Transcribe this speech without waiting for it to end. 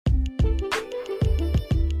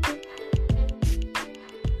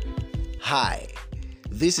Hi,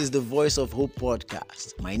 this is the Voice of Hope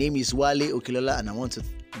podcast. My name is Wale Okilola and I want to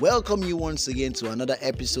welcome you once again to another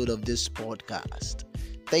episode of this podcast.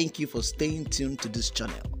 Thank you for staying tuned to this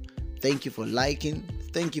channel. Thank you for liking,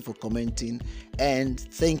 thank you for commenting, and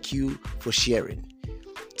thank you for sharing.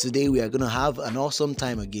 Today we are going to have an awesome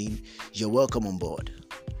time again. You're welcome on board.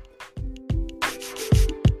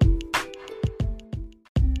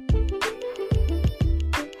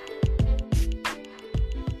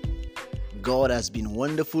 God has been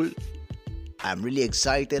wonderful. I'm really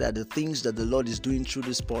excited at the things that the Lord is doing through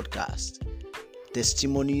this podcast.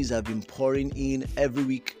 Testimonies have been pouring in every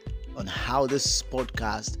week on how this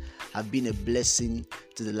podcast have been a blessing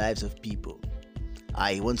to the lives of people.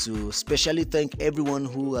 I want to especially thank everyone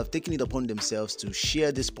who have taken it upon themselves to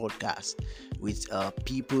share this podcast with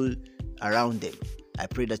people around them. I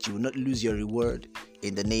pray that you will not lose your reward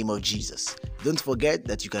in the name of Jesus. Don't forget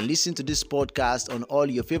that you can listen to this podcast on all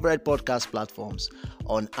your favorite podcast platforms,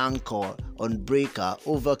 on Anchor, on Breaker,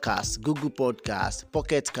 Overcast, Google Podcast,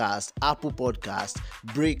 Pocket Cast, Apple Podcast,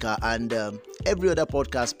 Breaker, and every other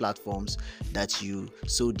podcast platforms that you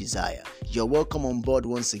so desire. You're welcome on board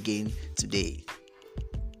once again today.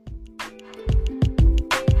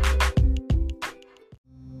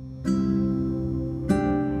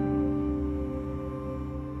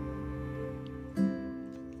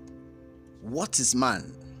 What is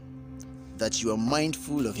man that you are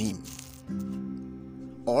mindful of him?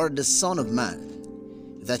 Or the Son of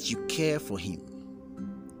Man that you care for him?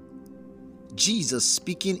 Jesus,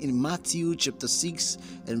 speaking in Matthew chapter 6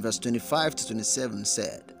 and verse 25 to 27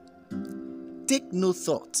 said, "Take no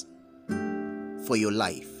thought for your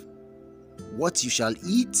life, what you shall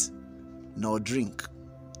eat nor drink,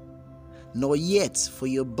 nor yet for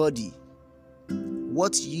your body,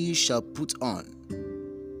 what ye shall put on.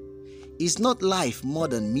 Is not life more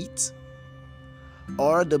than meat,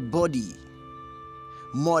 or the body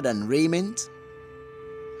more than raiment?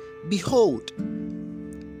 Behold,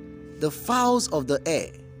 the fowls of the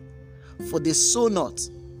air, for they sow not,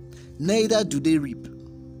 neither do they reap,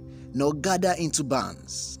 nor gather into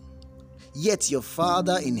barns, yet your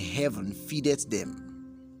Father in heaven feedeth them.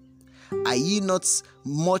 Are ye not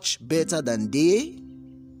much better than they?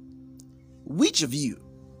 Which of you,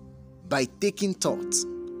 by taking thought,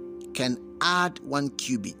 can add 1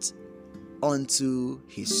 cubit unto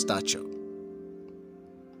his stature?"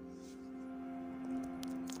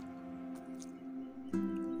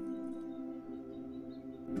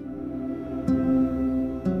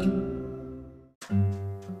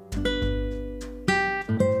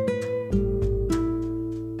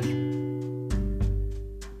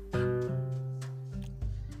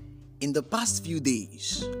 In the past few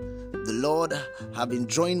days, the Lord have been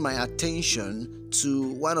drawing my attention to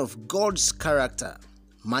one of God's character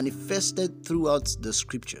manifested throughout the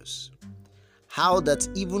scriptures. How that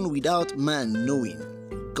even without man knowing,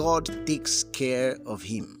 God takes care of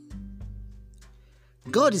him.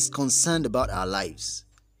 God is concerned about our lives,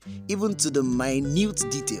 even to the minute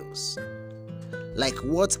details, like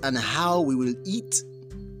what and how we will eat,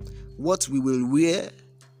 what we will wear,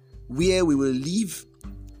 where we will live,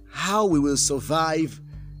 how we will survive,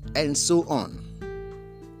 and so on.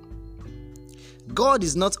 God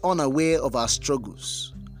is not unaware of our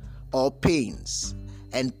struggles or pains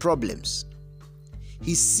and problems.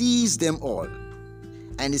 He sees them all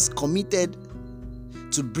and is committed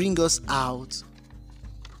to bring us out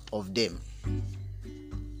of them.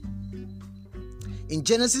 In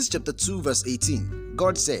Genesis chapter 2 verse 18,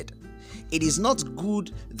 God said, "It is not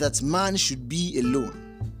good that man should be alone."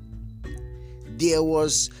 There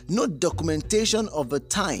was no documentation of a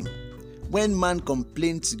time when man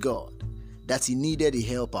complained to God that he needed a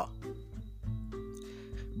helper.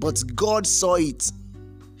 But God saw it.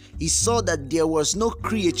 He saw that there was no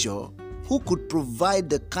creature who could provide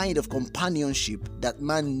the kind of companionship that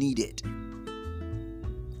man needed.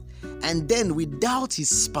 And then, without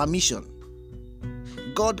his permission,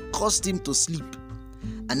 God caused him to sleep.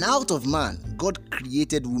 And out of man, God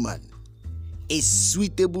created woman, a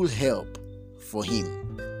suitable help for him.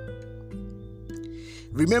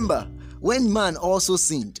 Remember, when man also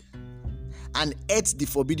sinned and ate the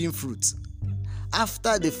forbidden fruit,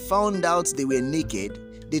 after they found out they were naked,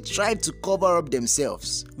 they tried to cover up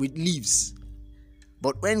themselves with leaves.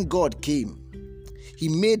 But when God came, he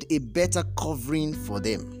made a better covering for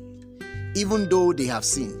them. Even though they have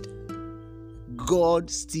sinned, God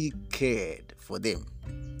still cared for them.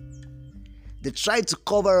 They tried to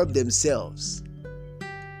cover up themselves,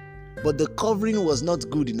 but the covering was not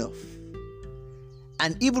good enough.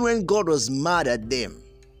 And even when God was mad at them,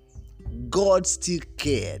 God still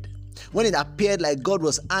cared. When it appeared like God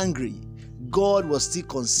was angry, God was still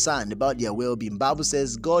concerned about their well-being. Bible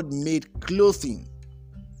says God made clothing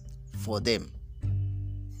for them.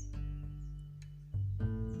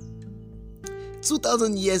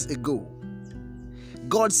 2,000 years ago,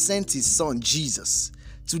 God sent his son Jesus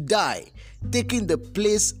to die, taking the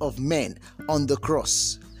place of men on the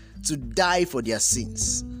cross, to die for their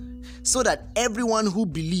sins, so that everyone who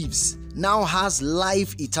believes now has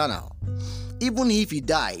life eternal. Even if he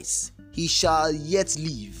dies, he shall yet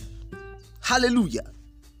live. Hallelujah.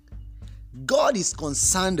 God is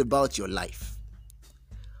concerned about your life.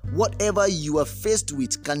 Whatever you are faced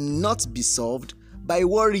with cannot be solved by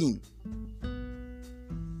worrying.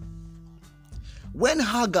 When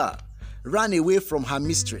Hagar ran away from her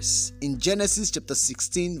mistress in Genesis chapter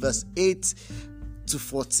 16 verse 8 to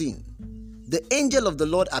 14, the angel of the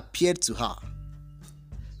Lord appeared to her,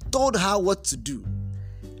 told her what to do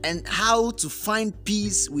and how to find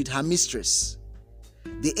peace with her mistress.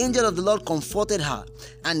 The angel of the Lord comforted her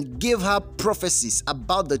and gave her prophecies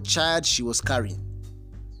about the child she was carrying.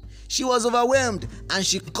 She was overwhelmed and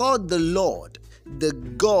she called the Lord the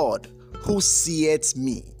God who seeth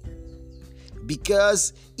me.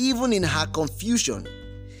 Because even in her confusion,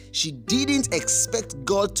 she didn't expect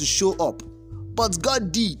God to show up, but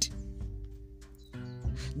God did.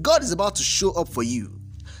 God is about to show up for you,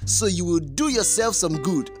 so you will do yourself some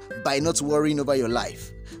good by not worrying over your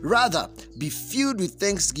life. Rather, be filled with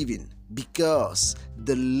thanksgiving because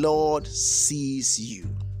the Lord sees you.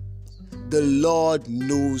 The Lord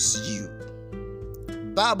knows you.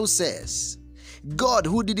 Bible says, God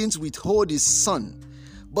who didn't withhold his son,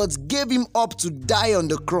 but gave him up to die on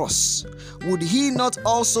the cross, would he not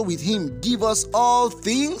also with him give us all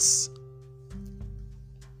things?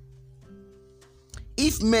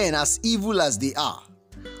 If men, as evil as they are,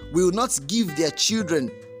 will not give their children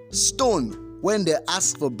stone when they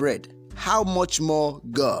ask for bread, how much more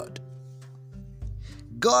God?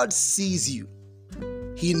 God sees you.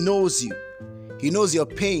 He knows you. He knows your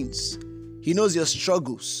pains. He knows your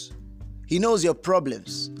struggles. He knows your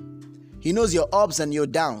problems. He knows your ups and your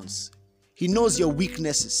downs. He knows your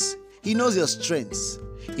weaknesses. He knows your strengths.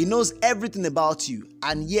 He knows everything about you,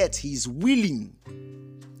 and yet He's willing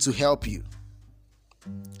to help you.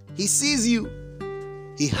 He sees you.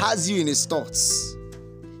 He has you in His thoughts.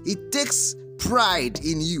 He takes pride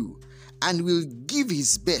in you and will give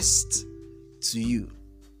His best to you.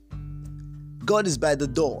 God is by the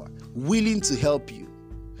door, willing to help you.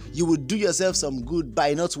 You will do yourself some good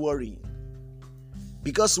by not worrying.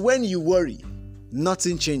 Because when you worry,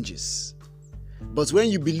 nothing changes. But when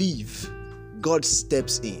you believe, God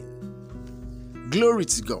steps in. Glory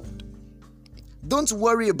to God. Don't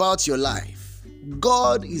worry about your life.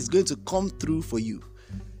 God is going to come through for you.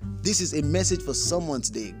 This is a message for someone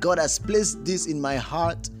today. God has placed this in my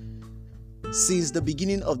heart since the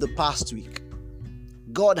beginning of the past week.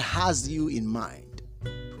 God has you in mind.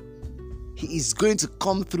 He is going to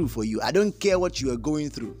come through for you. I don't care what you are going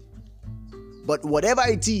through. But whatever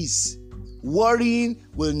it is, worrying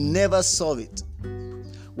will never solve it.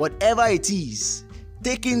 Whatever it is,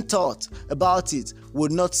 taking thought about it will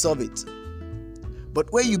not solve it.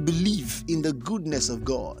 But when you believe in the goodness of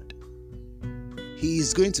God, He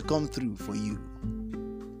is going to come through for you.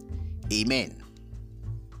 Amen.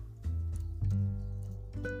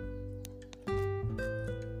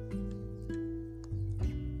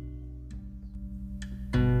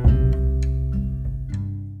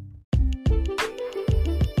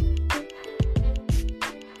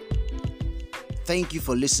 Thank you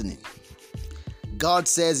for listening. God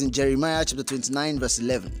says in Jeremiah chapter 29 verse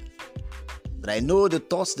 11, "But I know the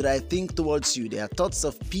thoughts that I think towards you, they are thoughts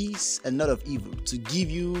of peace and not of evil, to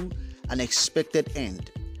give you an expected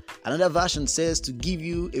end." Another version says to give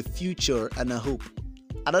you a future and a hope.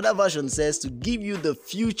 Another version says to give you the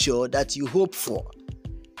future that you hope for.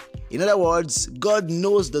 In other words, God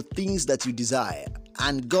knows the things that you desire,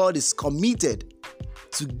 and God is committed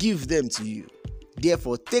to give them to you.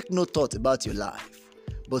 Therefore, take no thought about your life.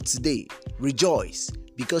 But today, rejoice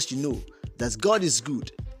because you know that God is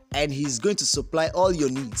good and He is going to supply all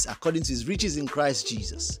your needs according to His riches in Christ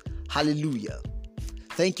Jesus. Hallelujah.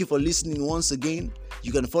 Thank you for listening once again.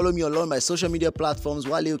 You can follow me along my social media platforms,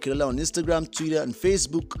 Wale Okelola on Instagram, Twitter, and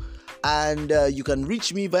Facebook. And you can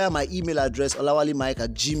reach me via my email address,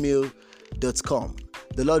 olawalemike@gmail.com.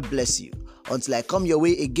 The Lord bless you. Until I come your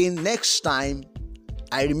way again next time,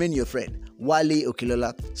 I remain your friend, Wale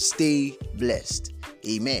Okelola. Stay blessed.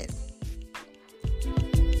 Amen.